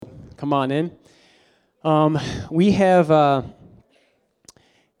come on in. We have a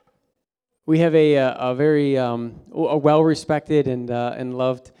very a well-respected and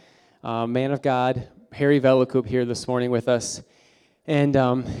loved man of God, Harry Velakoop, here this morning with us, and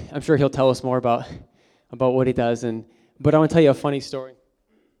I'm sure he'll tell us more about what he does. But I want to tell you a funny story.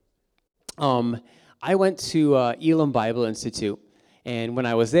 I went to Elam Bible Institute, and when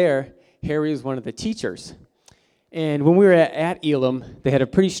I was there, Harry was one of the teachers. And when we were at Elam, they had a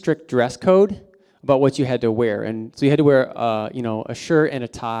pretty strict dress code about what you had to wear, and so you had to wear, a shirt and a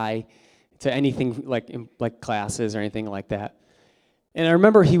tie to anything like classes or anything like that. And I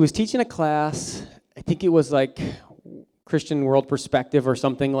remember he was teaching a class. I think it was like Christian World Perspective or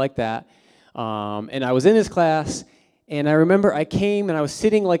something like that. And I was in his class, and I remember I came and I was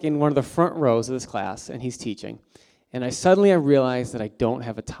sitting like in one of the front rows of this class, and he's teaching. And I realized that I don't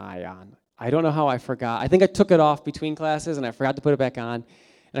have a tie on. I don't know how I forgot. I think I took it off between classes, and I forgot to put it back on,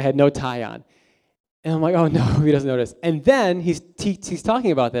 and I had no tie on. And I'm like, oh no, he doesn't notice. And then he's talking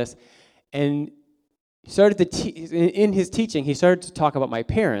about this, and in his teaching, he started to talk about my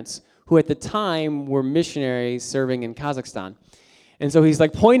parents, who at the time were missionaries serving in Kazakhstan. And so he's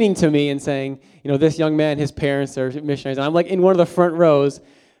like pointing to me and saying, this young man, his parents are missionaries. And I'm like in one of the front rows,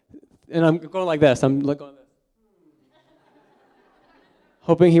 and I'm going like this. I'm like going like this,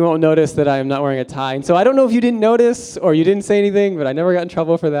 hoping he won't notice that I am not wearing a tie. And so I don't know if you didn't notice or you didn't say anything, but I never got in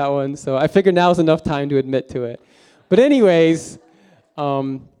trouble for that one. So I figured now's enough time to admit to it. But anyways, we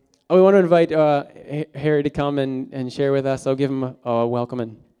want to invite Harry to come and share with us. I'll give him a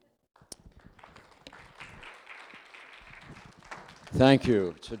welcome. Thank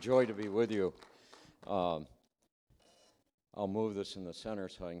you. It's a joy to be with you. I'll move this in the center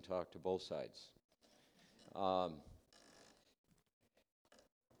so I can talk to both sides.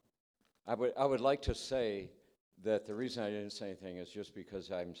 I would like to say that the reason I didn't say anything is just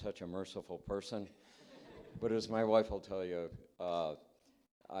because I'm such a merciful person. But as my wife will tell you,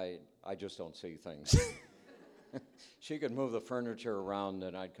 I just don't see things. She could move the furniture around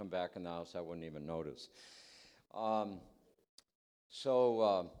and I'd come back in the house, I wouldn't even notice.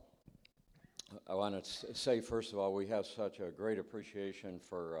 So I want to say, first of all, we have such a great appreciation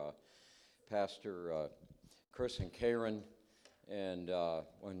for Pastor Chris and Karen. And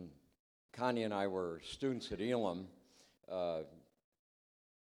when Connie and I were students at Elam,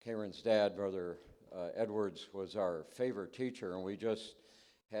 Karen's dad, Brother Edwards, was our favorite teacher, and we just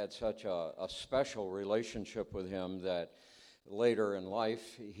had such a special relationship with him that later in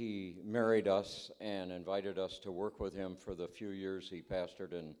life he married us and invited us to work with him for the few years he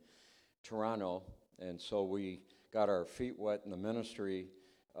pastored in Toronto. And so we got our feet wet in the ministry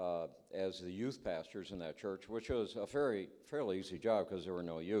as the youth pastors in that church, which was a fairly easy job because there were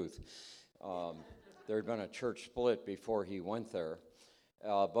no youth. There had been a church split before he went there.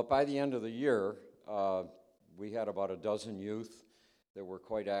 But by the end of the year, we had about a dozen youth that were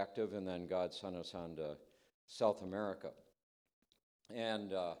quite active, and then God sent us on to South America.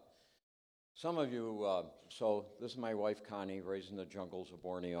 And some of you, so this is my wife Connie, raised in the jungles of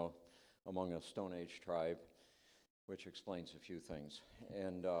Borneo among a Stone Age tribe, which explains a few things.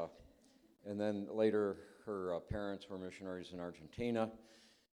 And then later her parents were missionaries in Argentina.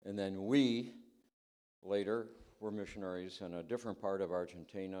 And then we later were missionaries in a different part of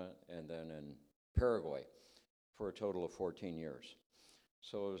Argentina and then in Paraguay for a total of 14 years.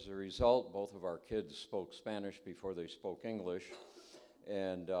 So as a result, both of our kids spoke Spanish before they spoke English.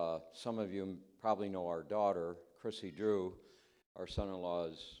 And some of you probably know our daughter, Chrissy Drew. Our son-in-law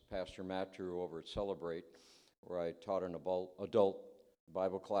is Pastor Matt Drew over at Celebrate, where I taught an adult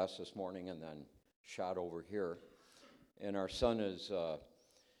Bible class this morning and then shot over here. And our son is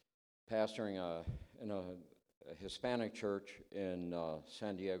pastoring in a Hispanic church in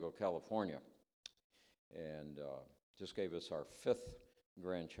San Diego, California. And just gave us our 5th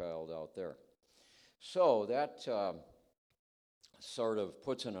grandchild out there. So that sort of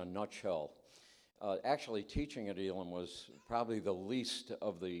puts in a nutshell. Actually, teaching at Elam was probably the least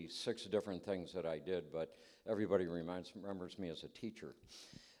of the 6 different things that I did, but everybody remembers me as a teacher.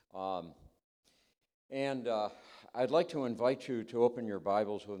 And I'd like to invite you to open your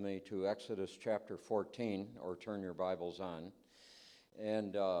Bibles with me to Exodus chapter 14, or turn your Bibles on.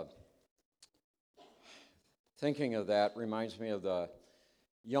 And thinking of that reminds me of the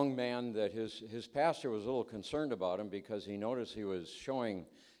young man that his pastor was a little concerned about him because he noticed he was showing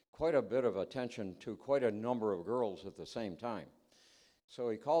quite a bit of attention to quite a number of girls at the same time.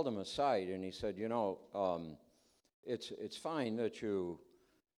 So he called him aside and he said, it's fine that you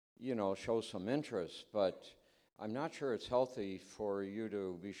show some interest, but I'm not sure it's healthy for you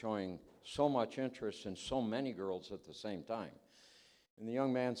to be showing so much interest in so many girls at the same time. And the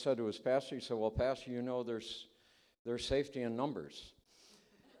young man said to his pastor, he said, well, Pastor, you know there's safety in numbers.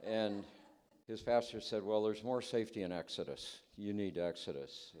 And his pastor said, well, there's more safety in Exodus. You need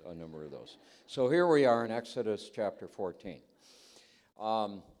Exodus, a number of those. So here we are in Exodus chapter 14.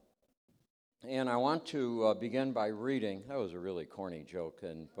 And I want to begin by reading. That was a really corny joke,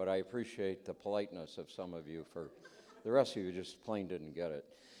 but I appreciate the politeness of some of you. For the rest of you just plain didn't get it.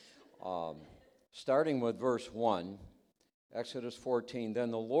 Starting with verse 1, Exodus 14,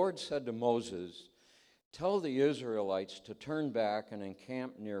 then the Lord said to Moses, tell the Israelites to turn back and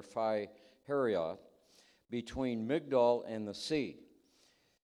encamp near Pi-hahiroth, between Migdol and the sea.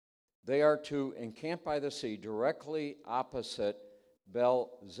 They are to encamp by the sea directly opposite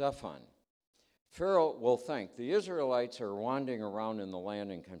Bel-Zephon. Pharaoh will think the Israelites are wandering around in the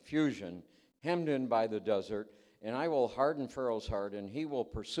land in confusion, hemmed in by the desert, and I will harden Pharaoh's heart, and he will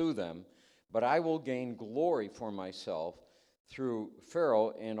pursue them, but I will gain glory for myself through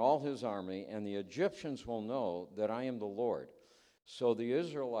Pharaoh and all his army, and the Egyptians will know that I am the Lord. So the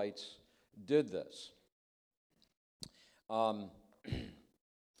Israelites did this.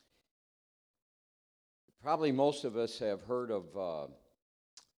 Probably most of us have heard of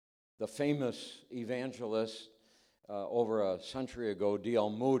the famous evangelist over a century ago, D.L.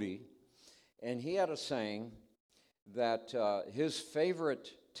 Moody, and he had a saying that his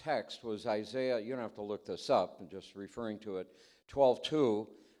favorite text was Isaiah, you don't have to look this up, I'm just referring to it, 12:2,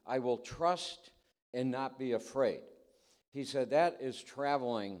 I will trust and not be afraid. He said that is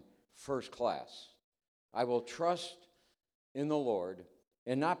traveling first class. I will trust in the Lord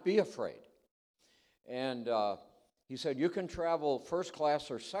and not be afraid. And he said, you can travel first class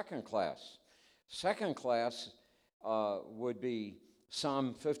or second class. Second class would be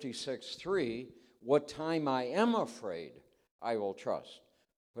Psalm 56:3, what time I am afraid, I will trust.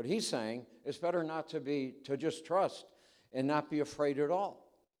 But he's saying it's better not to just trust and not be afraid at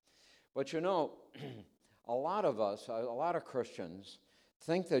all. But you know, a lot of us, a lot of Christians,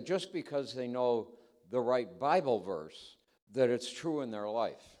 think that just because they know the right Bible verse, that it's true in their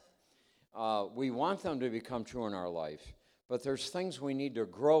life. We want them to become true in our life, but there's things we need to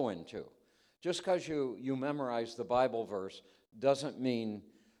grow into. Just because you memorize the Bible verse doesn't mean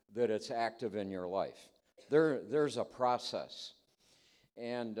that it's active in your life. There's a process.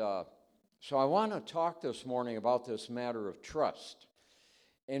 And so I want to talk this morning about this matter of trust.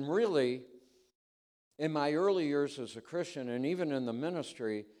 And really, in my early years as a Christian, and even in the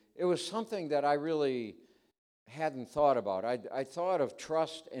ministry, it was something that I really hadn't thought about. I thought of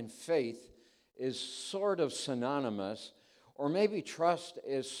trust and faith is sort of synonymous, or maybe trust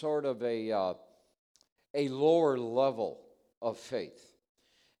is sort of a lower level of faith.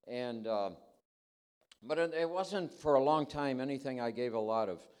 And but it wasn't for a long time anything I gave a lot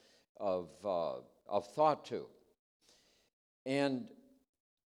of thought to. And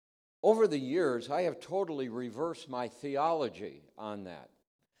over the years, I have totally reversed my theology on that.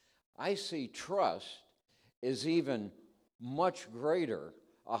 I see trust is even much greater,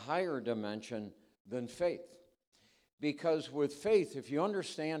 a higher dimension than faith. Because with faith, if you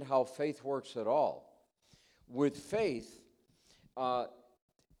understand how faith works at all, with faith,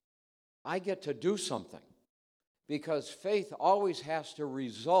 I get to do something. Because faith always has to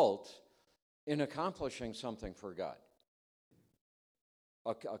result in accomplishing something for God.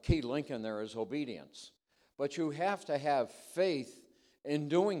 A key link in there is obedience. But you have to have faith in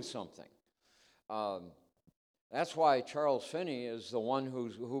doing something. That's why Charles Finney is the one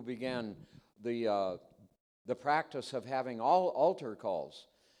who began the practice of having all altar calls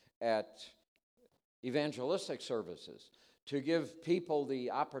at evangelistic services to give people the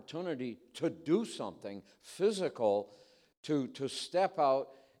opportunity to do something physical, to step out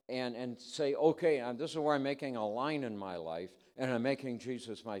and say, okay, this is where I'm making a line in my life, and I'm making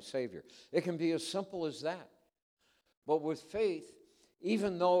Jesus my Savior. It can be as simple as that. But with faith,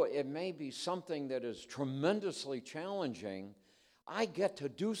 even though it may be something that is tremendously challenging, I get to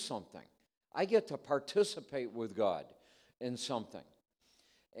do something. I get to participate with God in something.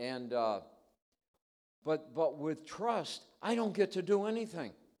 And but with trust, I don't get to do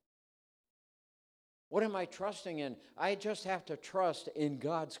anything. What am I trusting in? I just have to trust in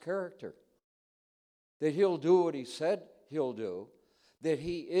God's character. That He'll do what He said He'll do. That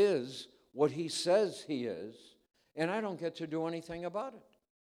He is what He says He is. And I don't get to do anything about it.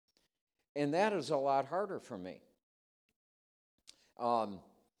 And that is a lot harder for me.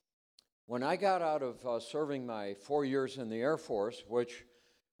 When I got out of serving my 4 years in the Air Force, which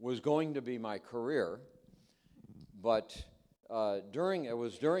was going to be my career, but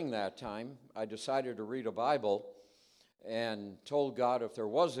during that time, I decided to read a Bible and told God if there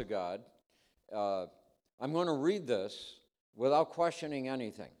was a God, I'm going to read this, without questioning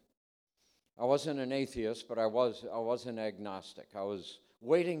anything. I wasn't an atheist, but I was an agnostic. I was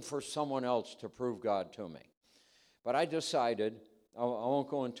waiting for someone else to prove God to me. But I decided, I won't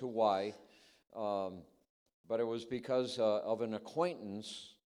go into why, but it was because of an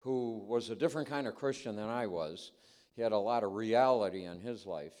acquaintance who was a different kind of Christian than I was. He had a lot of reality in his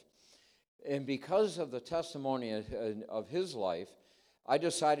life. And because of the testimony of his life, I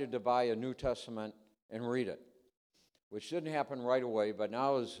decided to buy a New Testament and read it, which didn't happen right away, but now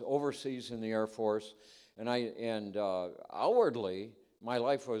I was overseas in the Air Force, and outwardly, my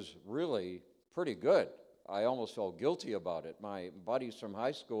life was really pretty good. I almost felt guilty about it. My buddies from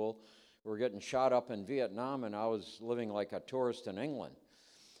high school were getting shot up in Vietnam, and I was living like a tourist in England.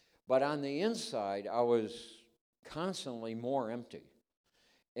 But on the inside, I was constantly more empty.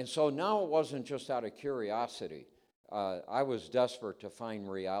 And so now it wasn't just out of curiosity. I was desperate to find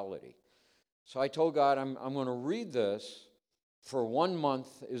reality. So I told God, I'm going to read this for 1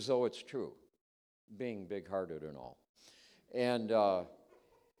 month as though it's true, being big-hearted and all. And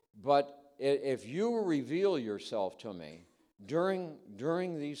but if you reveal yourself to me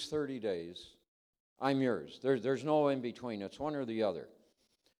during these 30 days, I'm yours. There's no in between. It's one or the other.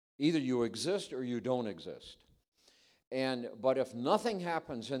 Either you exist or you don't exist. But if nothing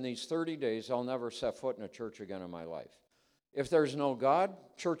happens in these 30 days, I'll never set foot in a church again in my life. If there's no God,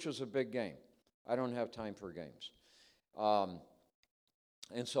 church is a big game. I don't have time for games.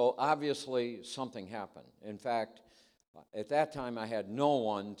 And so obviously something happened. In fact, at that time I had no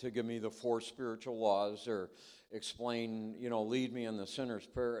one to give me the 4 spiritual laws or explain, lead me in the sinner's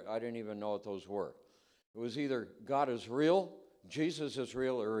prayer. I didn't even know what those were. It was either God is real, Jesus is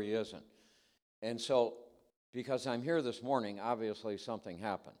real, or he isn't. And so, because I'm here this morning, obviously something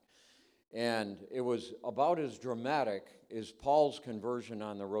happened. And it was about as dramatic as Paul's conversion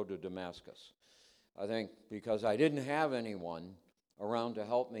on the road to Damascus. I think because I didn't have anyone around to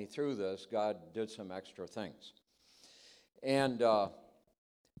help me through this, God did some extra things. And but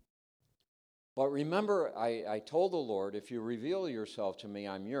remember, I told the Lord, if you reveal yourself to me,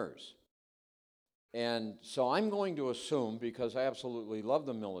 I'm yours. And so I'm going to assume, because I absolutely love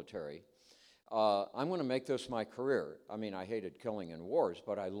the military, I'm going to make this my career. I mean, I hated killing in wars,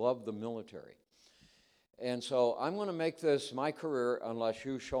 but I love the military. And so I'm going to make this my career unless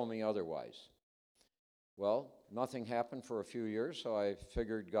you show me otherwise. Well, nothing happened for a few years, so I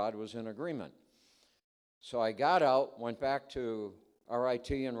figured God was in agreement. So I got out, went back to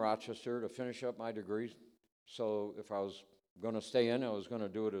RIT in Rochester to finish up my degree. So if I was going to stay in, I was going to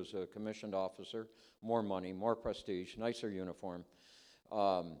do it as a commissioned officer, more money, more prestige, nicer uniform.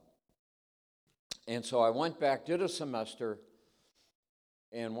 And so I went back, did a semester,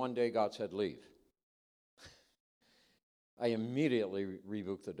 and one day God said, leave. I immediately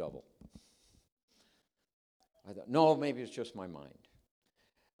rebuked the devil. I thought, no, maybe it's just my mind.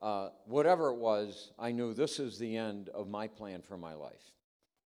 Whatever it was, I knew this is the end of my plan for my life.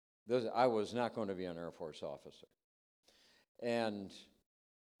 I was not going to be an Air Force officer. And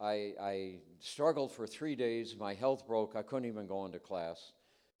I struggled for 3 days. My health broke. I couldn't even go into class.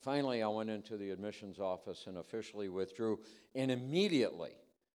 Finally, I went into the admissions office and officially withdrew, and immediately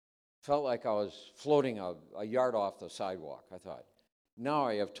felt like I was floating a yard off the sidewalk. I thought, now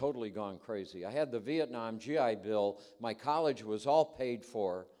I have totally gone crazy. I had the Vietnam GI Bill. My college was all paid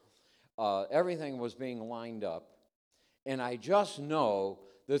for. Everything was being lined up. And I just know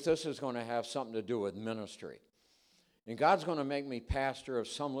that this is going to have something to do with ministry. And God's going to make me pastor of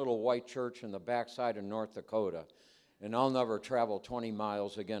some little white church in the backside of North Dakota. And I'll never travel 20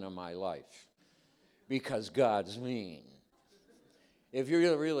 miles again in my life. Because God's mean. If you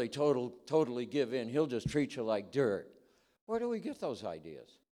really totally give in, he'll just treat you like dirt. Where do we get those ideas?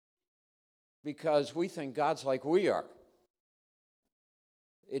 Because we think God's like we are.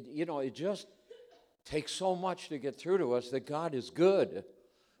 It just takes so much to get through to us that God is good.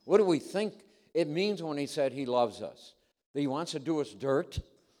 What do we think it means when he said he loves us? That he wants to do us dirt?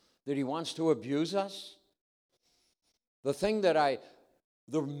 That he wants to abuse us? The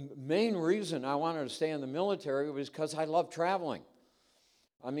main reason I wanted to stay in the military was because I love traveling.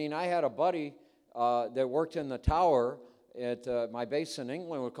 I mean, I had a buddy that worked in the tower at my base in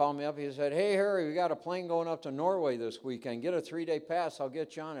England would call me up. He said, hey, Harry, we got a plane going up to Norway this weekend. Get a 3-day pass. I'll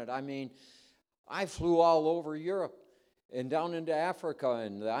get you on it. I mean, I flew all over Europe and down into Africa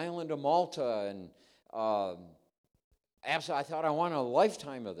and the island of Malta. And I thought I wanted a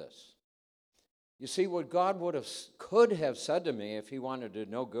lifetime of this. You see, what God could have said to me if he wanted to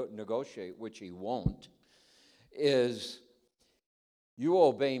negotiate, which he won't, is you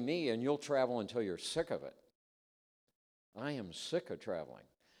obey me and you'll travel until you're sick of it. I am sick of traveling.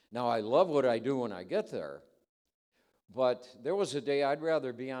 Now, I love what I do when I get there, But there was a day I'd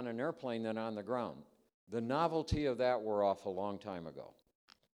rather be on an airplane than on the ground. The novelty of that wore off a long time ago.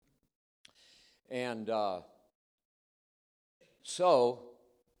 And so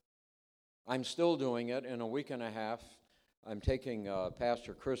I'm still doing it. In a week and a half, I'm taking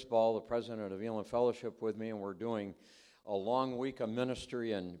Pastor Chris Ball, the president of Elam Fellowship, with me, and we're doing a long week of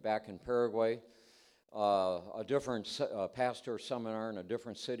ministry back in Paraguay, a different pastor seminar in a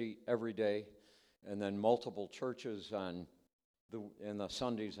different city every day, and then multiple churches in the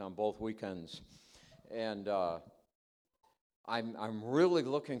Sundays on both weekends. And I'm really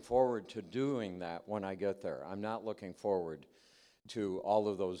looking forward to doing that when I get there. I'm not looking forward to all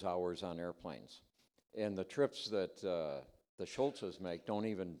of those hours on airplanes. And the trips that the Schultzes make, don't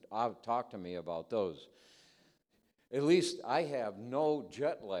even talk to me about those. At least I have no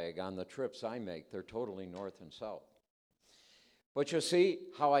jet lag on the trips I make. They're totally north and south. But you see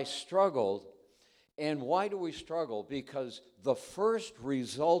how I struggled. And why do we struggle? Because the first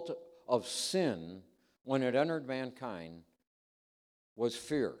result of sin, when it entered mankind, was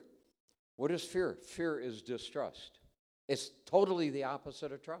fear. What is fear? Fear is distrust. It's totally the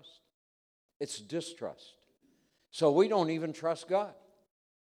opposite of trust. It's distrust. So we don't even trust God.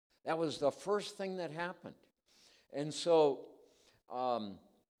 That was the first thing that happened. And so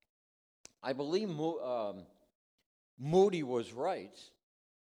I believe Moody was right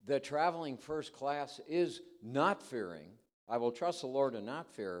that traveling first class is not fearing. I will trust the Lord and not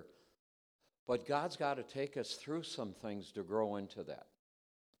fear, but God's got to take us through some things to grow into that.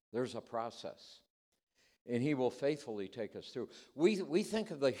 There's a process, and He will faithfully take us through. We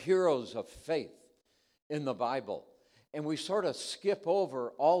think of the heroes of faith in the Bible, and we sort of skip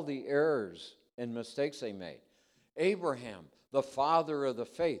over all the errors and mistakes they made. Abraham, the father of the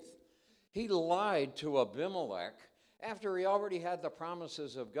faith, he lied to Abimelech after he already had the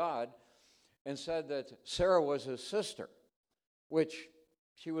promises of God and said that Sarah was his sister, which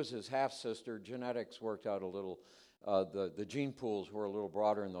she was his half-sister. Genetics worked out a little. The gene pools were a little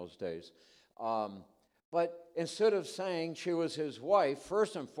broader in those days. But instead of saying she was his wife,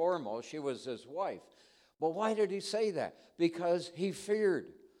 first and foremost, she was his wife. But why did he say that? Because he feared.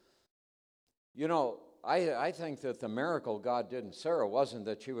 You know, I think that the miracle God did in Sarah wasn't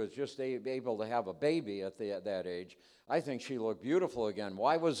that she was just able to have a baby at that age. I think she looked beautiful again.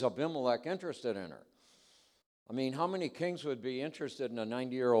 Why was Abimelech interested in her? I mean, how many kings would be interested in a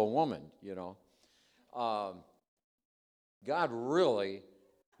 90-year-old woman, you know? God really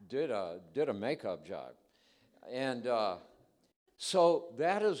did a makeup job. And so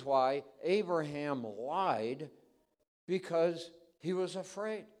that is why Abraham lied, because he was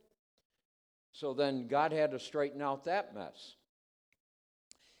afraid. So then God had to straighten out that mess.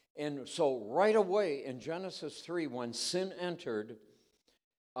 And so right away in Genesis 3, when sin entered,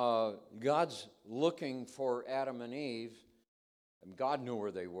 God's looking for Adam and Eve. And God knew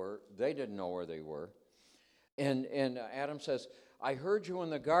where they were. They didn't know where they were. And Adam says, I heard you in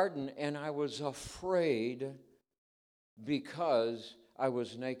the garden, and I was afraid because I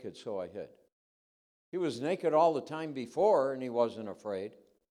was naked, so I hid. He was naked all the time before, and he wasn't afraid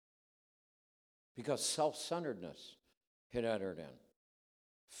because self-centeredness had entered in.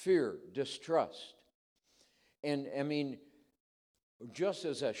 Fear, distrust. And I mean, just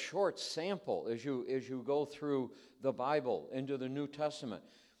as a short sample, as you go through the Bible into the New Testament,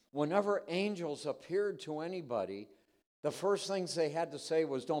 whenever angels appeared to anybody, the first things they had to say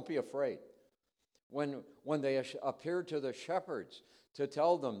was, don't be afraid. When they appeared to the shepherds to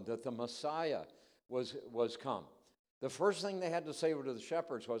tell them that the Messiah was come, the first thing they had to say to the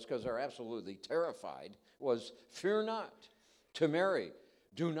shepherds was, because they're absolutely terrified, was, fear not. To Mary,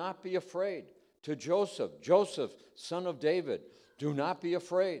 do not be afraid. To Joseph, son of David, do not be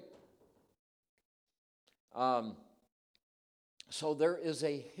afraid. So there is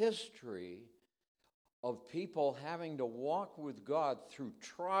a history of people having to walk with God through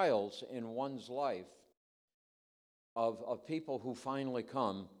trials in one's life, of people who finally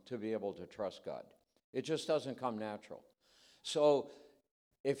come to be able to trust God. It just doesn't come natural. So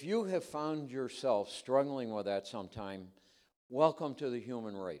if you have found yourself struggling with that sometime, welcome to the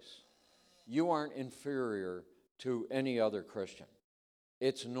human race. You aren't inferior to any other Christian.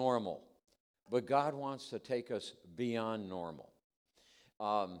 It's normal. But God wants to take us beyond normal.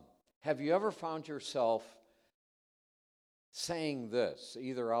 Have you ever found yourself saying this,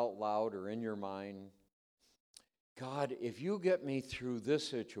 either out loud or in your mind? God, if you get me through this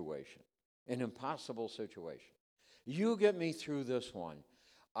situation, an impossible situation, you get me through this one,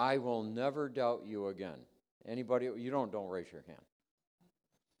 I will never doubt you again. Anybody? You don't raise your hand.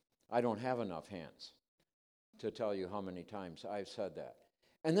 I don't have enough hands to tell you how many times I've said that.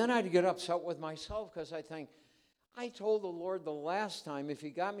 And then I'd get upset with myself because I think, I told the Lord the last time if he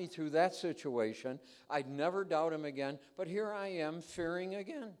got me through that situation, I'd never doubt him again. But here I am fearing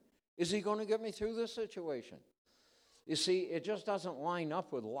again. Is he going to get me through this situation? You see, it just doesn't line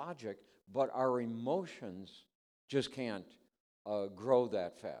up with logic, but our emotions just can't grow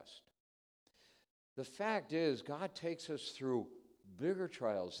that fast. The fact is, God takes us through bigger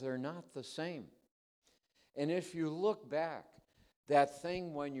trials. They're not the same. And if you look back, that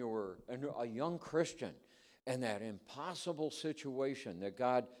thing when you were a young Christian and that impossible situation that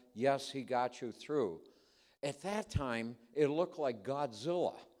God, yes, he got you through, at that time, it looked like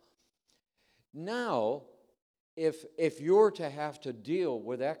Godzilla. Now, if you were to have to deal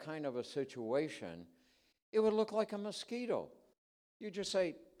with that kind of a situation, it would look like a mosquito. You just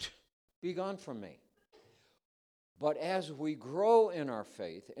say, be gone from me. But as we grow in our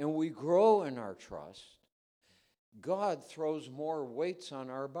faith and we grow in our trust, God throws more weights on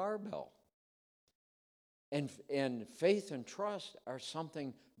our barbell. And faith and trust are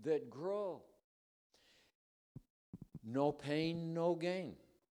something that grow. No pain, no gain.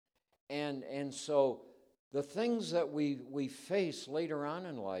 And so the things that we face later on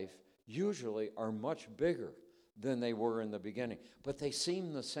in life usually are much bigger than they were in the beginning. But they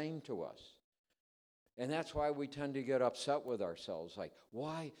seem the same to us. And that's why we tend to get upset with ourselves. Like,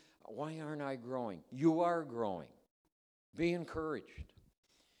 why aren't I growing? You are growing. Be encouraged.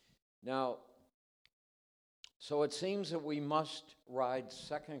 Now, so it seems that we must ride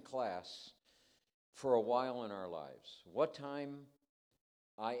second class for a while in our lives. What time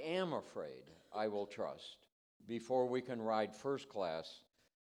I am afraid I will trust. Before we can ride first class,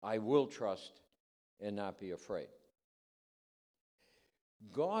 I will trust and not be afraid.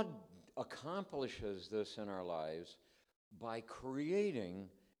 God accomplishes this in our lives by creating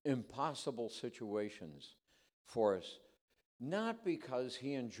impossible situations for us, not because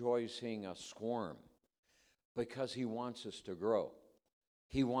he enjoys seeing us squirm, because he wants us to grow.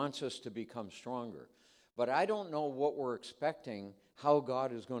 He wants us to become stronger. But I don't know what we're expecting, how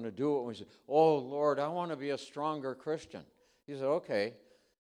God is going to do it. When we say, oh, Lord, I want to be a stronger Christian. He said, okay,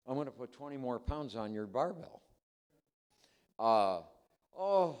 I'm going to put 20 more pounds on your barbell.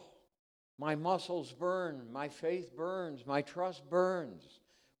 Oh, my muscles burn, my faith burns, my trust burns.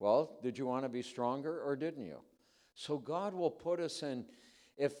 Well, did you want to be stronger or didn't you? So God will put us in,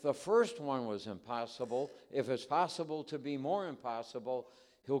 if the first one was impossible, if it's possible to be more impossible,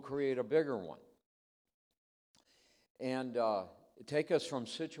 he'll create a bigger one. And take us from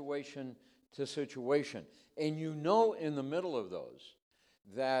situation to situation. And you know in the middle of those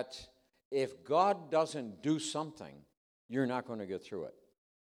that if God doesn't do something, you're not going to get through it.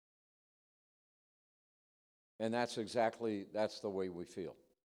 And that's the way we feel.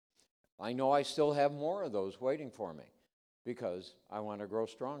 I know I still have more of those waiting for me because I want to grow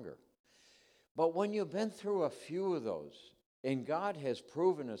stronger. But when you've been through a few of those and God has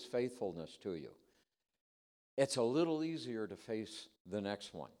proven his faithfulness to you, it's a little easier to face the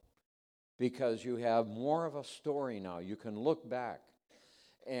next one because you have more of a story now. You can look back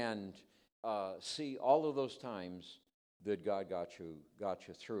and see all of those times that God got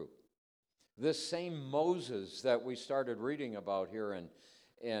you through. This same Moses that we started reading about here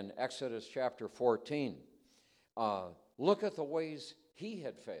in Exodus chapter 14, look at the ways he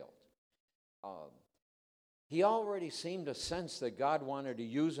had failed. He already seemed to sense that God wanted to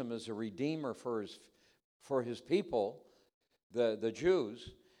use him as a redeemer for his people, the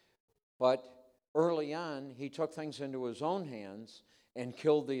Jews, but early on he took things into his own hands and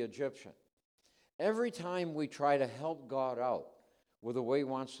killed the Egyptian. Every time we try to help God out with the way he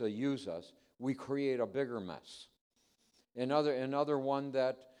wants to use us, we create a bigger mess. Another one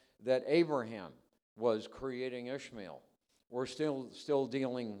that Abraham was creating Ishmael. We're still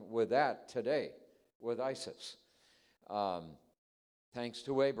dealing with that today with ISIS. Thanks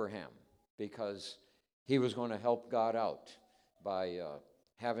to Abraham, because he was going to help God out by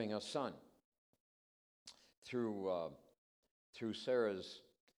having a son through Sarah's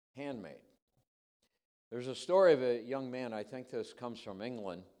handmaid. There's a story of a young man, I think this comes from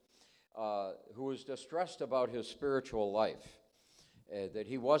England, who was distressed about his spiritual life, that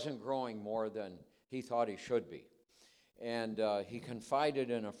he wasn't growing more than he thought he should be. And he confided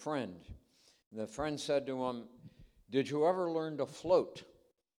in a friend. The friend said to him, "Did you ever learn to float?"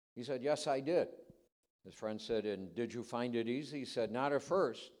 He said, "Yes, I did." His friend said, "And did you find it easy?" He said, "Not at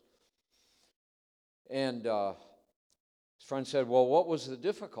first." And his friend said, "Well, what was the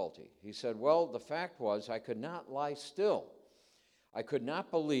difficulty?" He said, "Well, the fact was I could not lie still. I could not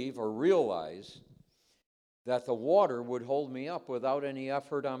believe or realize that the water would hold me up without any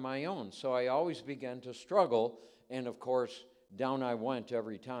effort on my own. So I always began to struggle, and of course, down I went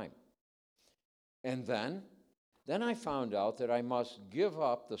every time. And then Then I found out that I must give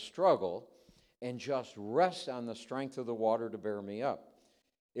up the struggle and just rest on the strength of the water to bear me up.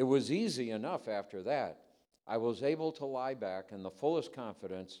 It was easy enough after that. I was able to lie back in the fullest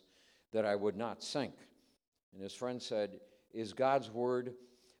confidence that I would not sink. And his friend said, is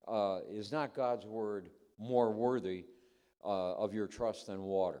not God's word more worthy of your trust than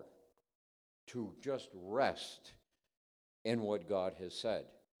water? To just rest in what God has said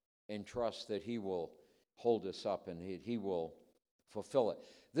and trust that he will hold us up and he will fulfill it.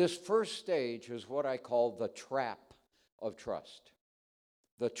 This first stage is what I call the trap of trust.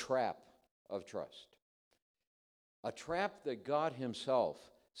 The trap of trust. A trap that God himself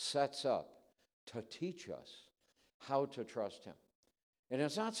sets up to teach us how to trust him. And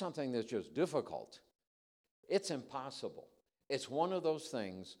it's not something that's just difficult. It's impossible. It's one of those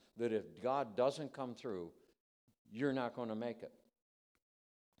things that if God doesn't come through, you're not going to make it.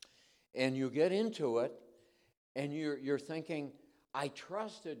 And you get into it, and you're thinking, I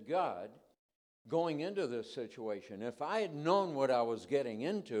trusted God going into this situation. If I had known what I was getting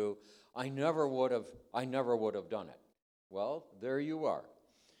into, I never would have done it. Well, there you are.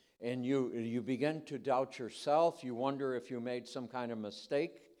 And you begin to doubt yourself. You wonder if you made some kind of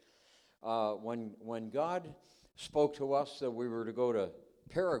mistake. When God spoke to us that we were to go to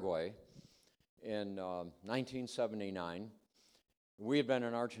Paraguay in 1979, we had been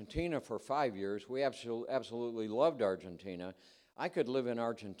in Argentina for 5 years. We absolutely loved Argentina. I could live in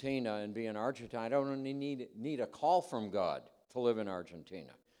Argentina and be in Argentina. I don't need a call from God to live in Argentina.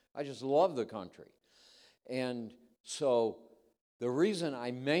 I just love the country. And so the reason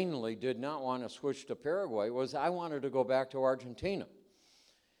I mainly did not want to switch to Paraguay was I wanted to go back to Argentina.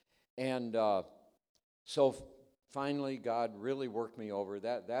 And so finally, God really worked me over.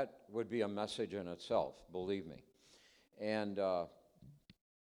 That would be a message in itself, believe me. And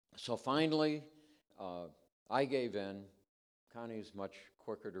so finally, I gave in. Connie's much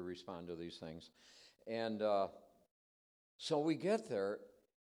quicker to respond to these things. And so we get there,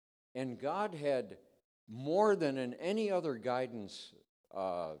 and God had more than in any other guidance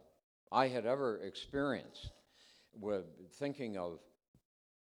I had ever experienced, with thinking of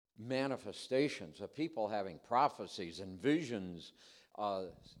manifestations of people having prophecies and visions.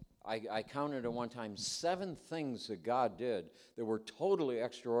 I counted at one time 7 things that God did that were totally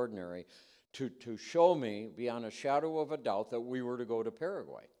extraordinary to show me beyond a shadow of a doubt that we were to go to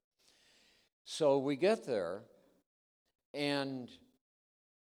Paraguay. So we get there, and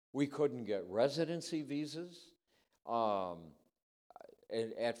we couldn't get residency visas at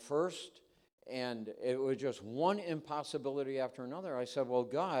first, and it was just one impossibility after another. I said, well,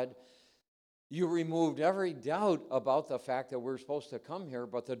 God, you removed every doubt about the fact that we're supposed to come here,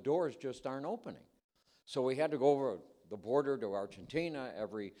 but the doors just aren't opening. So we had to go over the border to Argentina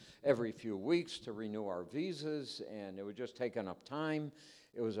every few weeks to renew our visas, and it was just taking up time.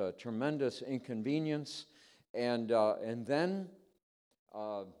 It was a tremendous inconvenience. And then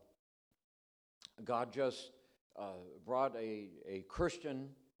God just brought a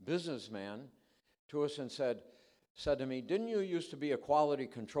Christian businessman to us and said to me, didn't you used to be a quality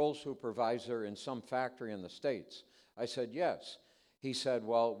control supervisor in some factory in the States? I said, yes. He said,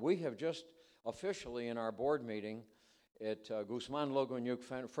 well, we have just officially in our board meeting at Guzman Logonyuk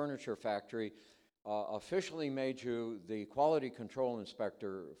Furniture Factory officially made you the quality control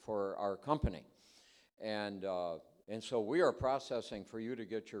inspector for our company. And so we are processing for you to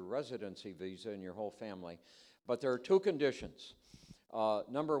get your residency visa and your whole family. But there are 2 conditions.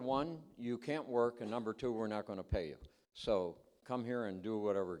 Number 1, you can't work, and number 2, we're not going to pay you. So come here and do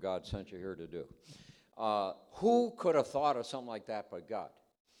whatever God sent you here to do. Who could have thought of something like that but God?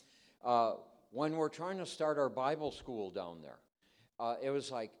 When we're trying to start our Bible school down there, it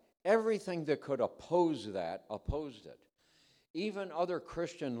was like everything that could oppose that opposed it. Even other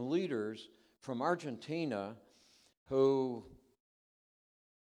Christian leaders from Argentina who,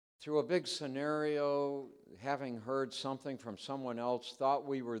 through a big scenario, having heard something from someone else, thought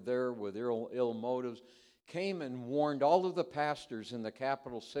we were there with ill motives, came and warned all of the pastors in the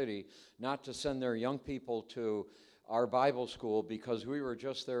capital city not to send their young people to our Bible school because we were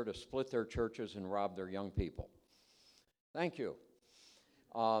just there to split their churches and rob their young people. Thank you.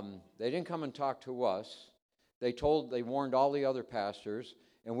 They didn't come and talk to us. They warned all the other pastors,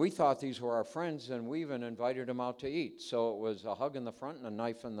 and we thought these were our friends, and we even invited them out to eat. So it was a hug in the front and a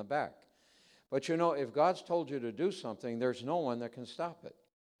knife in the back. But you know, if God's told you to do something, there's no one that can stop it.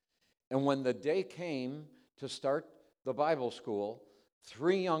 And when the day came to start the Bible school,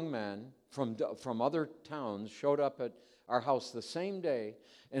 3 young men from other towns showed up at our house the same day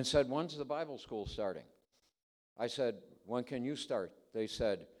and said, when's the Bible school starting? I said, when can you start? They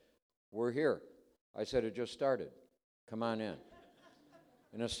said, we're here. I said, it just started. Come on in.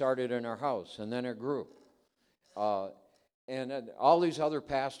 And it started in our house, and then it grew. And all these other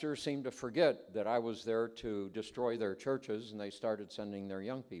pastors seemed to forget that I was there to destroy their churches, and they started sending their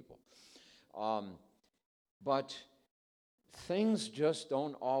young people. But things just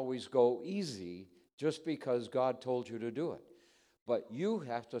don't always go easy just because God told you to do it. But you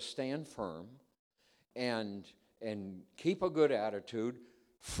have to stand firm and keep a good attitude,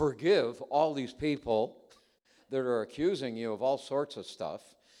 forgive all these people that are accusing you of all sorts of stuff.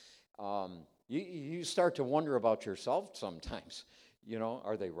 You start to wonder about yourself sometimes. You know,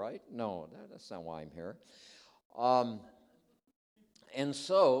 are they right? No, that's not why I'm here. And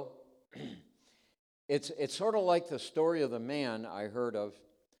so, it's sort of like the story of the man I heard of.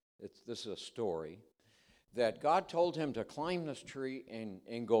 This is a story that God told him to climb this tree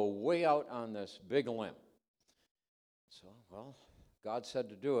and go way out on this big limb. So, well, God said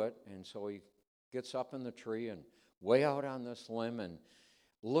to do it, and so he gets up in the tree and way out on this limb and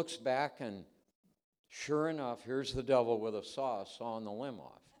looks back, and sure enough, here's the devil with a saw sawing the limb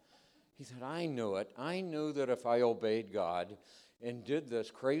off. He said, I knew it. I knew that if I obeyed God and did this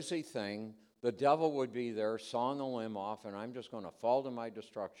crazy thing, the devil would be there sawing the limb off, and I'm just going to fall to my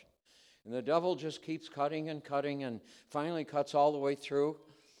destruction. And the devil just keeps cutting and cutting and finally cuts all the way through,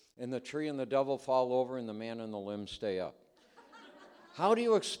 and the tree and the devil fall over, and the man and the limb stay up. How do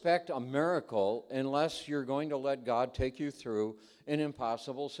you expect a miracle unless you're going to let God take you through an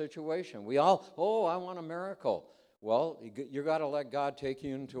impossible situation? We all, I want a miracle. Well, you got to let God take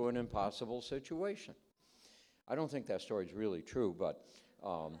you into an impossible situation. I don't think that story is really true, but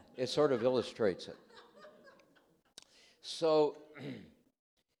it sort of illustrates it. So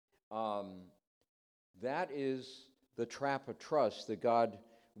that is the trap of trust that God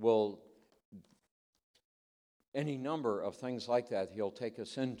will, any number of things like that he'll take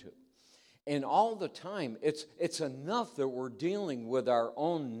us into. And all the time, it's enough that we're dealing with our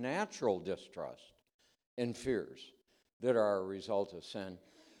own natural distrust and fears that are a result of sin.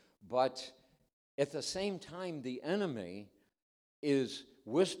 But at the same time, the enemy is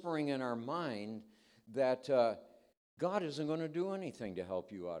whispering in our mind that God isn't going to do anything to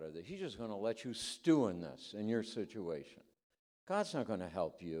help you out of this. He's just going to let you stew in this, in your situation. God's not going to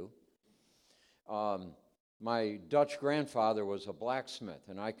help you. My Dutch grandfather was a blacksmith,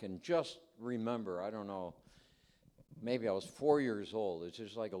 and I can just remember, I don't know, maybe I was 4 years old. It's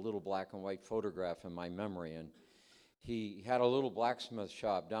just like a little black and white photograph in my memory. And he had a little blacksmith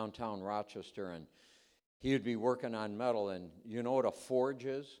shop downtown Rochester, and he would be working on metal. And you know what a forge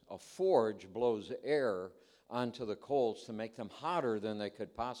is? A forge blows air onto the coals to make them hotter than they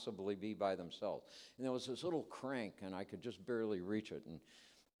could possibly be by themselves. And there was this little crank, and I could just barely reach it. And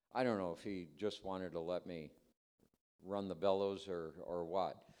I don't know if he just wanted to let me run the bellows or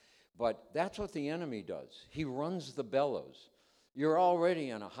what. But that's what the enemy does. He runs the bellows. You're already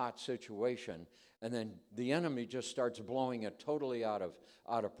in a hot situation, and then the enemy just starts blowing it totally out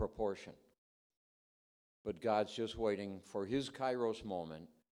of proportion. But God's just waiting for his kairos moment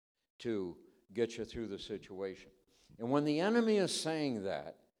to get you through the situation. And when the enemy is saying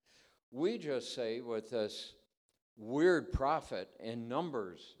that, we just say with this weird prophet in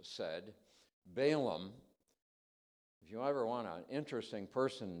Numbers said, Balaam, if you ever want an interesting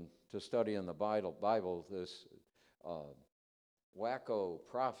person to study in the Bible, this wacko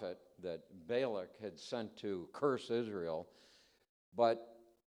prophet that Balak had sent to curse Israel, but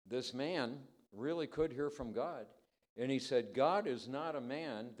this man really could hear from God. And he said, God is not a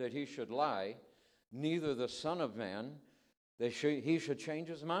man that he should lie, neither the Son of Man that he should change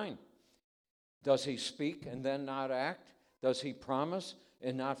his mind. Does he speak and then not act? Does he promise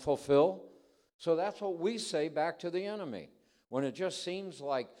and not fulfill? So that's what we say back to the enemy. When it just seems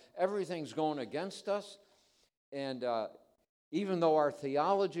like everything's going against us, and even though our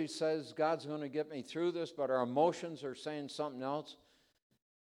theology says God's going to get me through this, but our emotions are saying something else,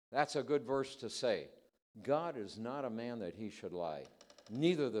 that's a good verse to say. God is not a man that he should lie,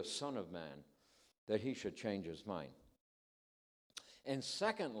 neither the Son of Man that he should change his mind. And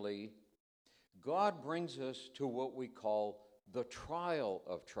secondly, God brings us to what we call the trial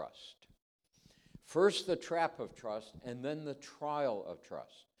of trust. First, the trap of trust, and then the trial of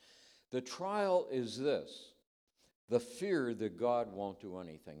trust. The trial is this: the fear that God won't do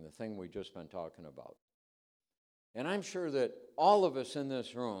anything, the thing we've just been talking about. And I'm sure that all of us in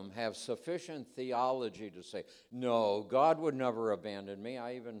this room have sufficient theology to say, no, God would never abandon me.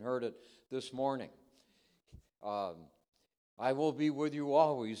 I even heard it this morning. I will be with you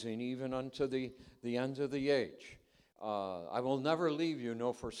always, and even unto the ends of the age. I will never leave you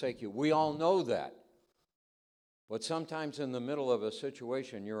nor forsake you. We all know that. But sometimes in the middle of a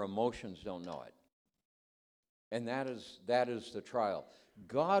situation, your emotions don't know it. And that is the trial.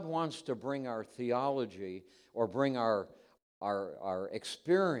 God wants to bring our theology or bring our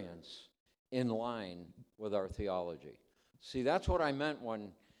experience in line with our theology. See, that's what I meant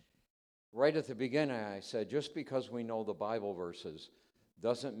when, right at the beginning, I said, just because we know the Bible verses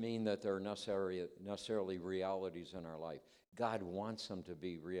doesn't mean that they're necessarily realities in our life. God wants them to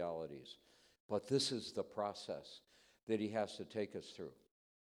be realities. But this is the process that he has to take us through.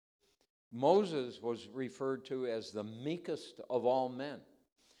 Moses was referred to as the meekest of all men.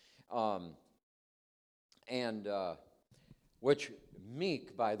 Which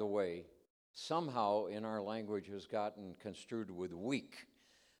meek, by the way, somehow in our language has gotten construed with weak.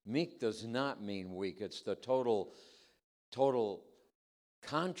 Meek does not mean weak. It's the total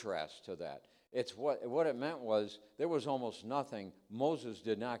contrast to that. It's what it meant was there was almost nothing. Moses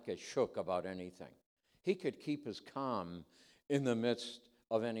did not get shook about anything. He could keep his calm in the midst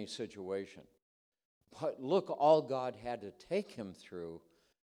of any situation. But look, all God had to take him through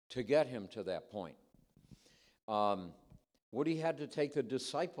to get him to that point. What he had to take the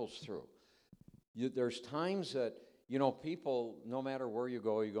disciples through. There's times that, people, no matter where you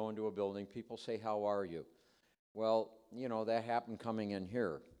go into a building, people say, "How are you?" Well, that happened coming in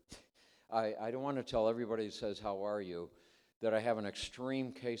here. I don't want to tell everybody who says, "How are you?" that I have an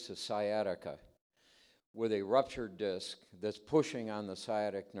extreme case of sciatica with a ruptured disc that's pushing on the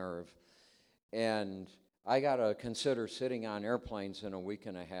sciatic nerve. And I got to consider sitting on airplanes in a week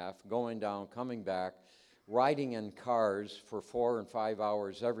and a half, going down, coming back, riding in cars for 4 and 5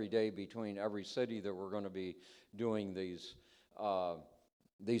 hours every day between every city that we're going to be doing these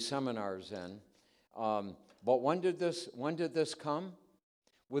seminars in. But when did this come?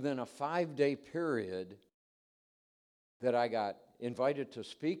 Within a 5-day period that I got invited to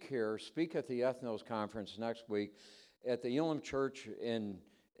speak at the Ethnos Conference next week, at the Elam Church in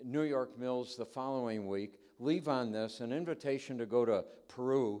New York Mills the following week, leave on this, an invitation to go to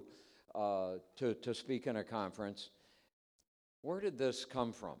Peru to speak in a conference. Where did this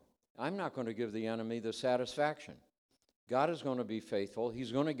come from? I'm not going to give the enemy the satisfaction. God is going to be faithful.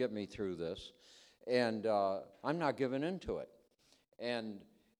 He's going to get me through this, and I'm not giving into it. And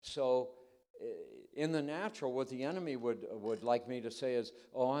so in the natural, what the enemy would like me to say is,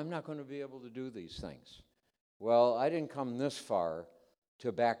 "Oh, I'm not going to be able to do these things." Well, I didn't come this far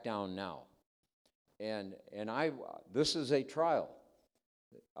to back down now. And this is a trial.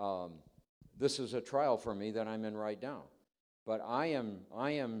 This is a trial for me that I'm in right now. But I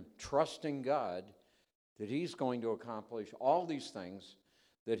am trusting God that he's going to accomplish all these things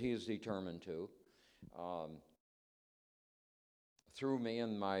that he is determined to through me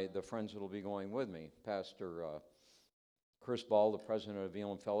and the friends that will be going with me, Pastor Chris Ball, the president of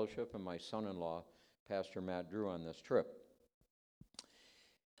Elam Fellowship, and my son-in-law, Pastor Matt Drew, on this trip.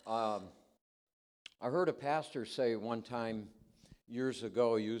 I heard a pastor say one time years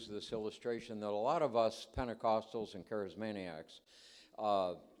ago, use this illustration, that a lot of us Pentecostals and charismaniacs,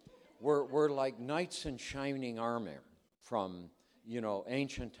 we're like knights in shining armor from,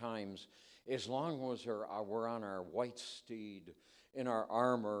 ancient times, as long as we're on our white steed, in our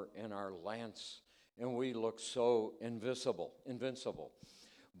armor and our lance, and we look so invincible.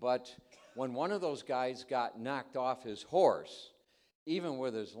 But when one of those guys got knocked off his horse, even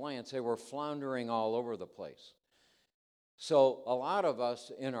with his lance, they were floundering all over the place. So a lot of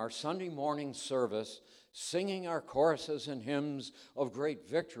us in our Sunday morning service, singing our choruses and hymns of great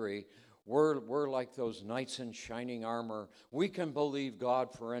victory, we're like those knights in shining armor. We can believe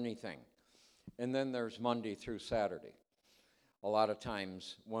God for anything. And then there's Monday through Saturday. A lot of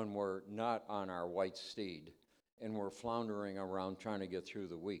times when we're not on our white steed and we're floundering around trying to get through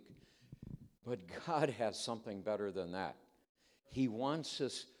the week. But God has something better than that. He wants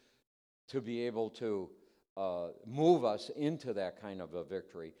us to be able to move us into that kind of a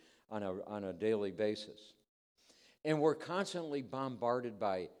victory on a daily basis. And we're constantly bombarded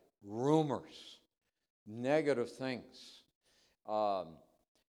by rumors, negative things,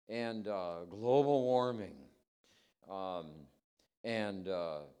 and global warming.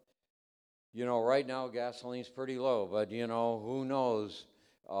 Right now gasoline's pretty low, but who knows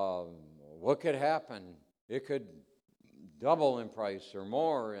what could happen? It could double in price or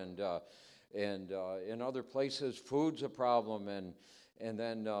more, and in other places, food's a problem, and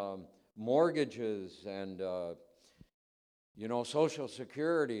then mortgages and Social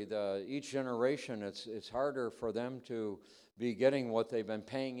Security. Each generation, it's harder for them to be getting what they've been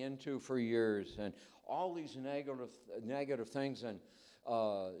paying into for years, and all these negative things. And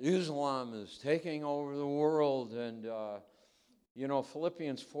Islam is taking over the world, and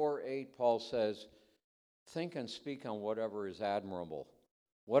Philippians 4:8, Paul says, "Think and speak on whatever is admirable,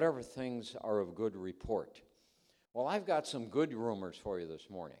 whatever things are of good report." Well, I've got some good rumors for you this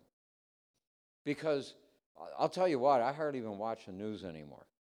morning. Because I'll tell you what, I hardly even watch the news anymore.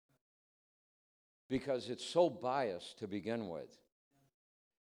 Because it's so biased to begin with.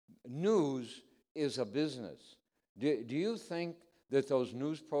 News is a business. Do you think that those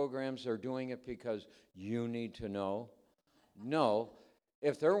news programs are doing it because you need to know? No.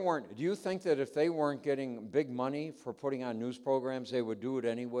 If there weren't, do you think that if they weren't getting big money for putting on news programs, they would do it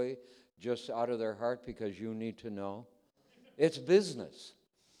anyway, just out of their heart because you need to know? It's business.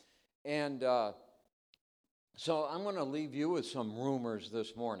 And so I'm going to leave you with some rumors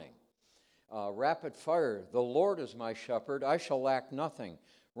this morning. Rapid fire, the Lord is my shepherd, I shall lack nothing.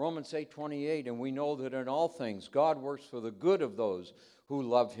 Romans 8:28, and we know that in all things God works for the good of those who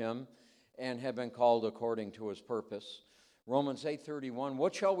love him and have been called according to his purpose. Romans 8:31,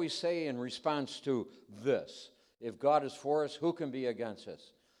 what shall we say in response to this? If God is for us, who can be against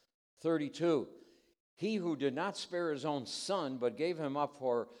us? 32, he who did not spare his own son, but gave him up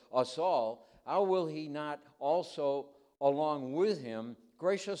for us all, how will he not also, along with him,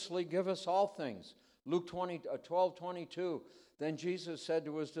 graciously give us all things? Luke 12:22, then Jesus said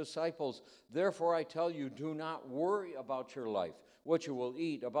to his disciples, therefore I tell you, do not worry about your life, what you will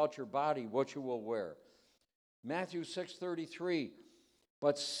eat, about your body, what you will wear. Matthew 6:33,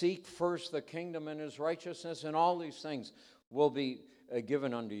 but seek first the kingdom and his righteousness, and all these things will be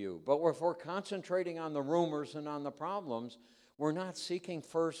given unto you. But if we're concentrating on the rumors and on the problems, we're not seeking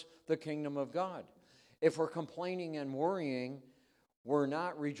first the kingdom of God. If we're complaining and worrying, we're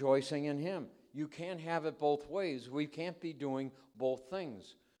not rejoicing in him. You can't have it both ways. We can't be doing both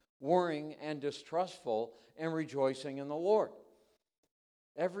things, worrying and distrustful and rejoicing in the Lord.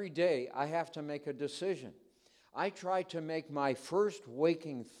 Every day I have to make a decision. I try to make my first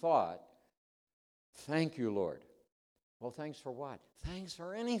waking thought, thank you, Lord. Well, thanks for what? Thanks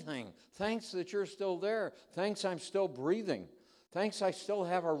for anything. Thanks that you're still there. Thanks I'm still breathing. Thanks I still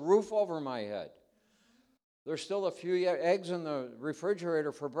have a roof over my head. There's still a few eggs in the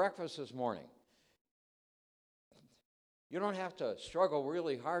refrigerator for breakfast this morning. You don't have to struggle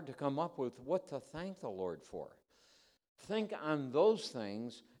really hard to come up with what to thank the Lord for. Think on those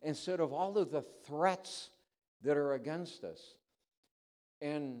things instead of all of the threats that are against us.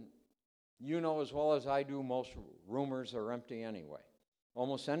 And you know as well as I do, most rumors are empty anyway.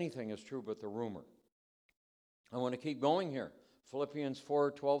 Almost anything is true but the rumor. I want to keep going here. Philippians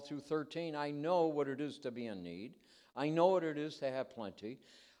 4:12 through 13, I know what it is to be in need. I know what it is to have plenty.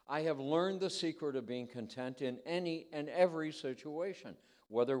 I have learned the secret of being content in any and every situation,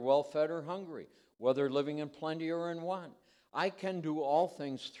 whether well-fed or hungry, whether living in plenty or in want. I can do all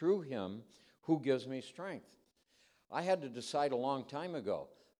things through him who gives me strength. I had to decide a long time ago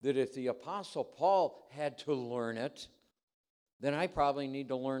that if the Apostle Paul had to learn it, then I probably need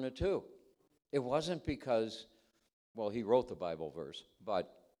to learn it too. It wasn't because, well, he wrote the Bible verse,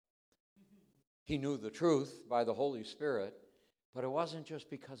 but he knew the truth by the Holy Spirit. But it wasn't just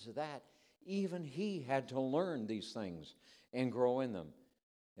because of that. Even he had to learn these things and grow in them.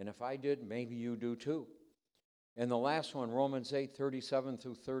 And if I did, maybe you do too. And the last one, Romans 8:37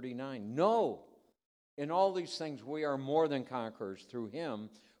 through 39. No, in all these things we are more than conquerors through him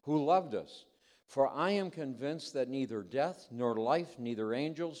who loved us. For I am convinced that neither death nor life, neither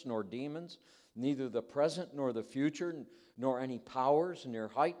angels nor demons, neither the present nor the future, nor any powers, nor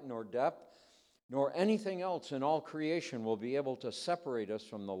height nor depth, nor anything else in all creation will be able to separate us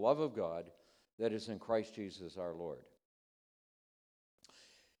from the love of God that is in Christ Jesus our Lord.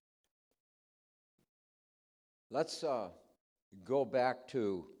 Let's go back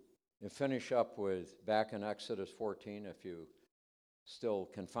to and finish up with back in Exodus 14, if you still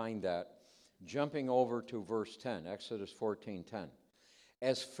can find that. Jumping over to verse 10, Exodus 14:10.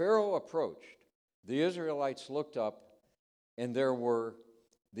 As Pharaoh approached, the Israelites looked up, and there were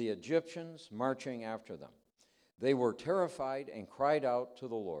the Egyptians marching after them. They were terrified and cried out to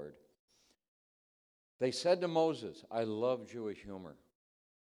the Lord. They said to Moses, I love Jewish humor.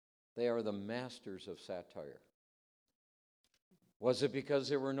 They are the masters of satire. Was it because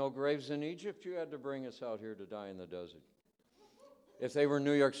there were no graves in Egypt you had to bring us out here to die in the desert? If they were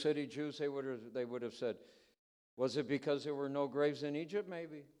New York City Jews, they would have said, was it because there were no graves in Egypt?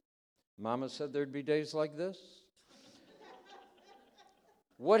 Maybe. Mama said there'd be days like this.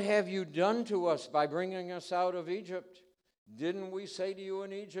 What have you done to us by bringing us out of Egypt? Didn't we say to you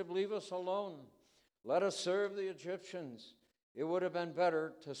in Egypt, leave us alone? Let us serve the Egyptians. It would have been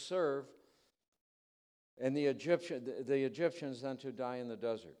better to serve and the Egyptians than to die in the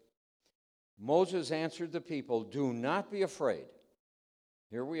desert. Moses answered the people, do not be afraid.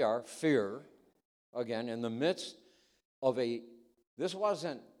 Here we are, fear, again, in the midst of a This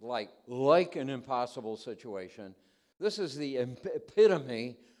wasn't like an impossible situation. This is the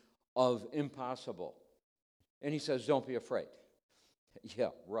epitome of impossible. And he says, don't be afraid. Yeah,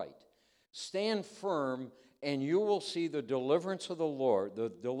 right. Stand firm, and you will see the deliverance of the Lord.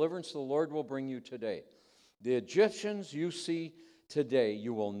 The deliverance the Lord will bring you today. The Egyptians you see today,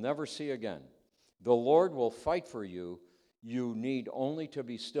 you will never see again. The Lord will fight for you. You need only to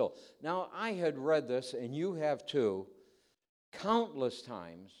be still. Now, I had read this, and you have too, countless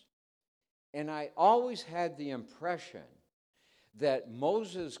times, and I always had the impression that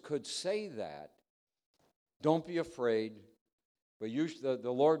Moses could say that, don't be afraid, but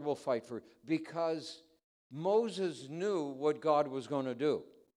the Lord will fight for you, because Moses knew what God was going to do.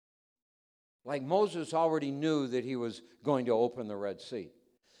 Like Moses already knew that he was going to open the Red Sea.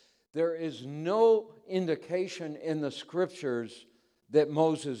 There is no indication in the Scriptures that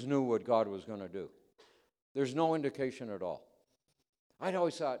Moses knew what God was going to do. There's no indication at all. I'd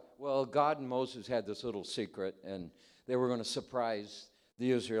always thought, well, God and Moses had this little secret, and they were going to surprise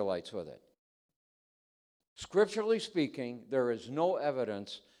the Israelites with it. Scripturally speaking, there is no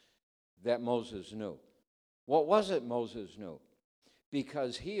evidence that Moses knew. What was it Moses knew?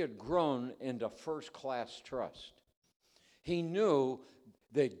 Because he had grown into first-class trust. He knew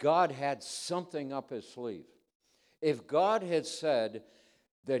that God had something up his sleeve. If God had said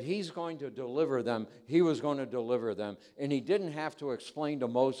that he's going to deliver them, he was going to deliver them, and he didn't have to explain to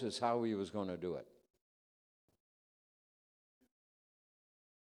Moses how he was going to do it.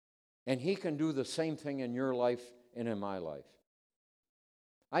 And he can do the same thing in your life and in my life.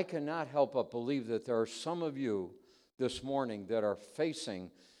 I cannot help but believe that there are some of you this morning that are facing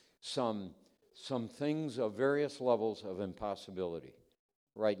some things of various levels of impossibility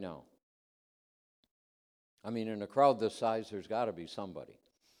right now. I mean, in a crowd this size, there's got to be somebody.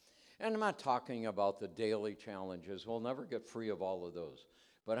 And I'm not talking about the daily challenges. We'll never get free of all of those.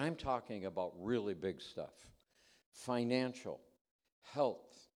 But I'm talking about really big stuff. Financial,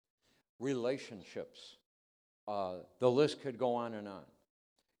 health, relationships. The list could go on and on.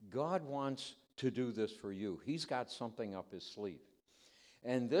 God wants to do this for you. He's got something up his sleeve.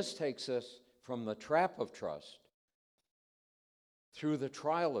 And this takes us from the trap of trust through the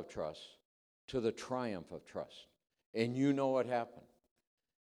trial of trust to the triumph of trust. And you know what happened.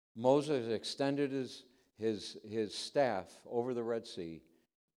 Moses extended his staff over the Red Sea,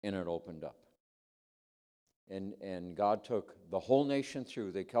 and it opened up. And God took the whole nation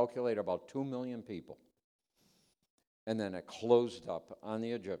through. They calculate about 2 million people. And then it closed up on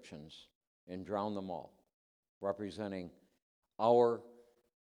the Egyptians and drowned them all, representing our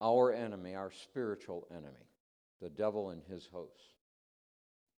enemy, our spiritual enemy, the devil and his hosts.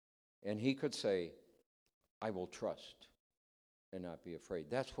 And he could say, I will trust and not be afraid.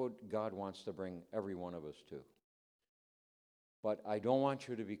 That's what God wants to bring every one of us to. But I don't want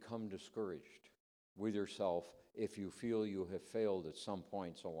you to become discouraged with yourself if you feel you have failed at some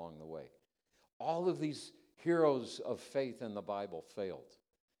points along the way. All of these heroes of faith in the Bible failed.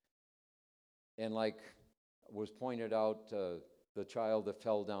 And like was pointed out, the child that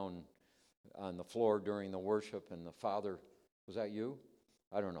fell down on the floor during the worship, and the father, was that you?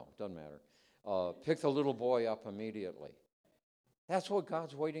 I don't know, doesn't matter. Picked the little boy up immediately. That's what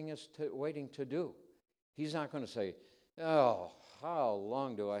God's waiting to do. He's not going to say, oh, how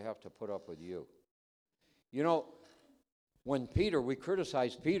long do I have to put up with you? You know, when we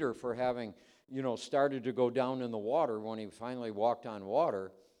criticized Peter for having, started to go down in the water when he finally walked on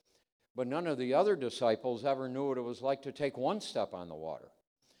water, but none of the other disciples ever knew what it was like to take one step on the water.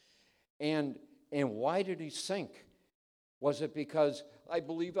 And why did he sink? Was it because I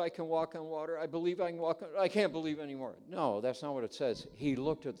believe I can walk on water? I believe I can walk on I can't believe anymore. No, that's not what it says. He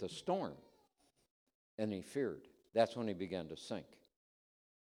looked at the storm and he feared. That's when he began to sink.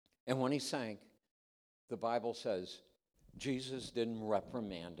 And when he sank, the Bible says Jesus didn't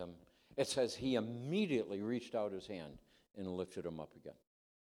reprimand him. It says he immediately reached out his hand and lifted him up again.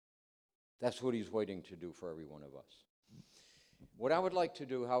 That's what he's waiting to do for every one of us. What I would like to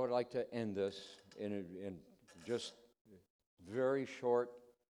do, how I would like to end this in just very short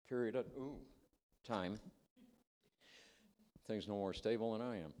period of time. Things no more stable than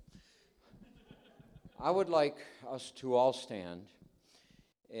I am. I would like us to all stand,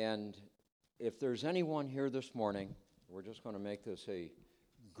 and if there's anyone here this morning, we're just going to make this a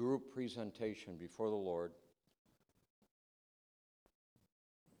group presentation before the Lord,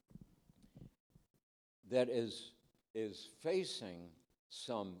 that is facing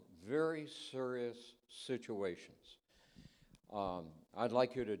some very serious situations. I'd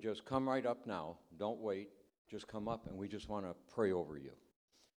like you to just come right up now. Don't wait. Just come up, and we just want to pray over you.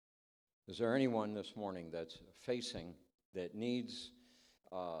 Is there anyone this morning that's facing that needs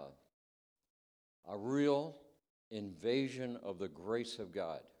a real invasion of the grace of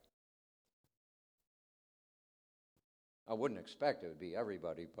God. I wouldn't expect it would be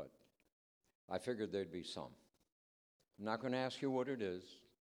everybody, but I figured there'd be some. I'm not going to ask you what it is.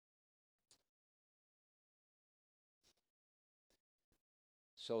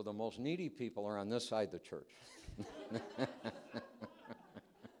 So the most needy people are on this side of the church.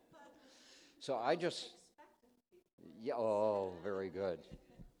 So I just, yeah, oh, very good.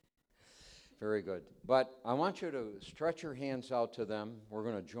 Very good. But I want you to stretch your hands out to them. We're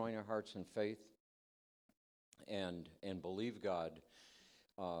going to join our hearts in faith and believe God,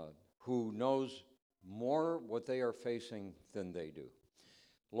 who knows more what they are facing than they do.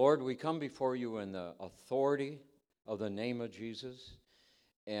 Lord, we come before you in the authority of the name of Jesus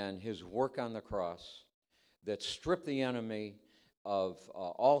and his work on the cross that stripped the enemy of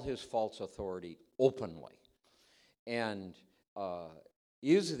all his false authority openly and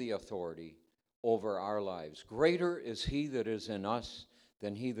is the authority over our lives. Greater is he that is in us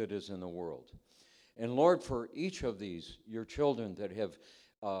than he that is in the world. And Lord, for each of these, your children that have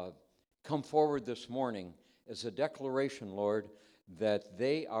come forward this morning as a declaration, Lord, that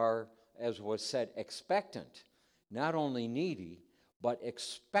they are, as was said, expectant, not only needy, but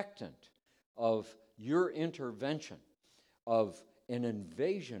expectant of your intervention, of an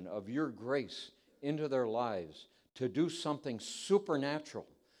invasion of your grace into their lives to do something supernatural.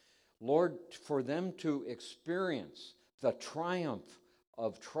 Lord, for them to experience the triumph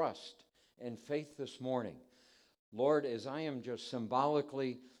of trust and faith this morning. Lord, as I am just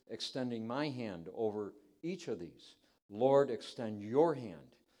symbolically extending my hand over each of these, Lord, extend your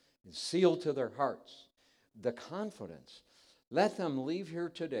hand and seal to their hearts the confidence. Let them leave here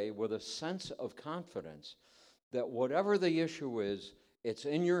today with a sense of confidence that whatever the issue is, it's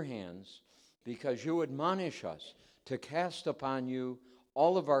in your hands, because you admonish us to cast upon you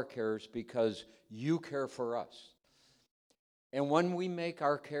all of our cares because you care for us. And when we make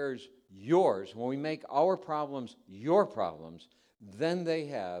our cares yours, when we make our problems your problems, then they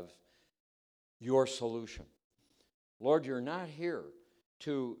have your solution. Lord, you're not here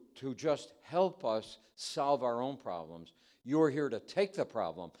to just help us solve our own problems. You're here to take the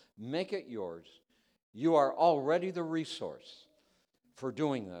problem, make it yours. You are already the resource for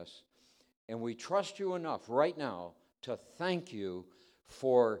doing this. And we trust you enough right now to thank you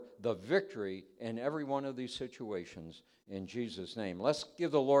for the victory in every one of these situations in Jesus' name. Let's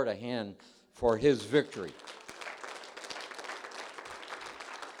give the Lord a hand for his victory.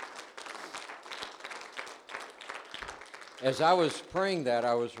 As I was praying that,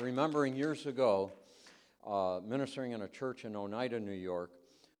 I was remembering years ago ministering in a church in Oneida, New York,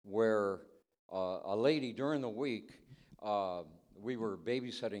 where a lady during the week, we were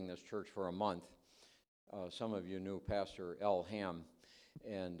babysitting this church for a month. Some of you knew Pastor L. Ham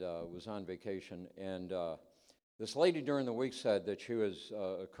and was on vacation. And this lady during the week said that she was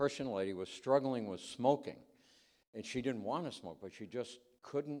a Christian lady, was struggling with smoking. And she didn't want to smoke, but she just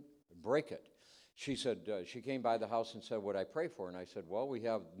couldn't break it. She said, she came by the house and said, would I pray for her? And I said, well, we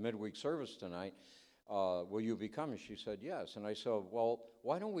have midweek service tonight. Will you be coming? She said, yes. And I said, well,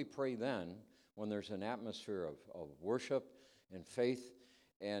 why don't we pray then when there's an atmosphere of worship and faith,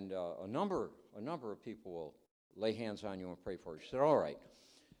 and a number of people will lay hands on you and pray for you. She said, all right.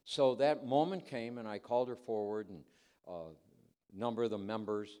 So that moment came, and I called her forward, and a number of the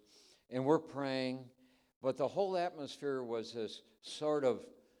members, and we're praying, but the whole atmosphere was this sort of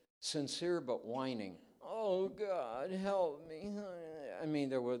sincere but whining. Oh, God, help me. I mean,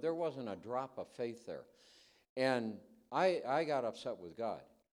 there wasn't a drop of faith there. And I got upset with God.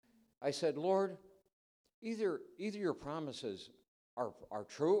 I said, Lord, either your promises are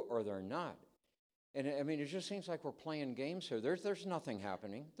true or they're not. And I mean, it just seems like we're playing games here. There's nothing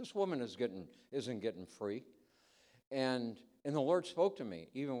happening. This woman isn't getting free. And the Lord spoke to me,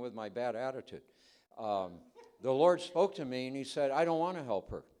 even with my bad attitude. The Lord spoke to me, and he said, I don't want to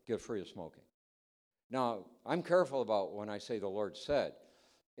help her get free of smoking. Now, I'm careful about when I say the Lord said,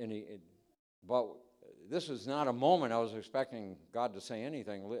 but this is not a moment I was expecting God to say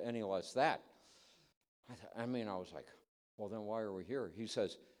anything, any less that. I was like, well, then why are we here? He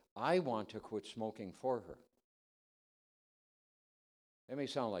says, I want to quit smoking for her. It may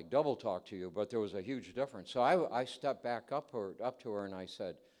sound like double talk to you, but there was a huge difference. So I stepped back up to her, and I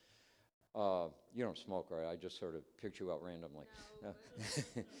said, you don't smoke, right? I just sort of picked you out randomly. No.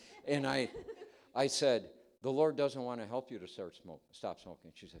 And I said, the Lord doesn't want to help you to stop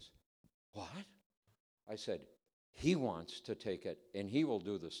smoking. She says, what? I said, he wants to take it, and he will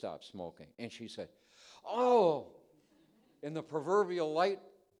do the stop smoking. And she said, oh, and the proverbial light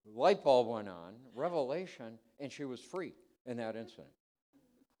bulb went on, revelation, and she was free. in that incident.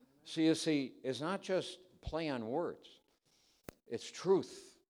 So you see, it's not just play on words. It's truth.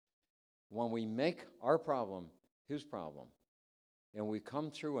 When we make our problem his problem, and we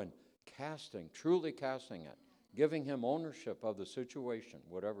come through and truly casting it, giving him ownership of the situation,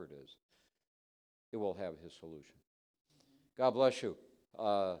 whatever it is, it will have his solution. God bless you.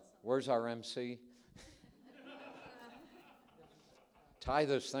 Where's our MC? Tie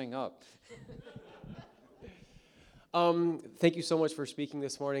this thing up. Thank you so much for speaking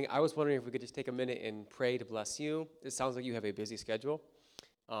this morning. I was wondering if we could just take a minute and pray to bless you. It sounds like you have a busy schedule,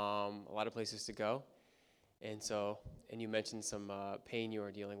 a lot of places to go. And you mentioned some pain you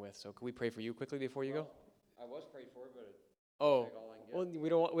are dealing with. So could we pray for you quickly before you go? I was prayed for, but Well, we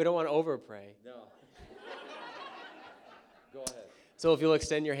don't want to over pray. No. Go ahead. So if you'll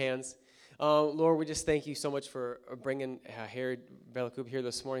extend your hands. Lord, we just thank you so much for bringing Harry Belakub here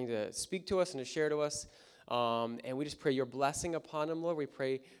this morning to speak to us and to share to us. And we just pray your blessing upon him, Lord. We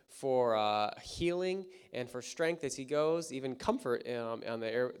pray for healing and for strength as he goes, even comfort on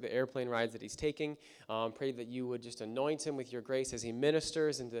the airplane rides that he's taking. Pray that you would just anoint him with your grace as he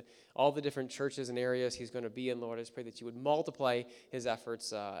ministers into all the different churches and areas he's going to be in, Lord. I just pray that you would multiply his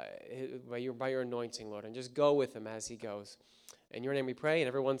efforts by your anointing, Lord, and just go with him as he goes. In your name we pray, and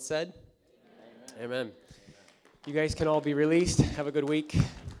everyone said, Amen. You guys can all be released. Have a good week.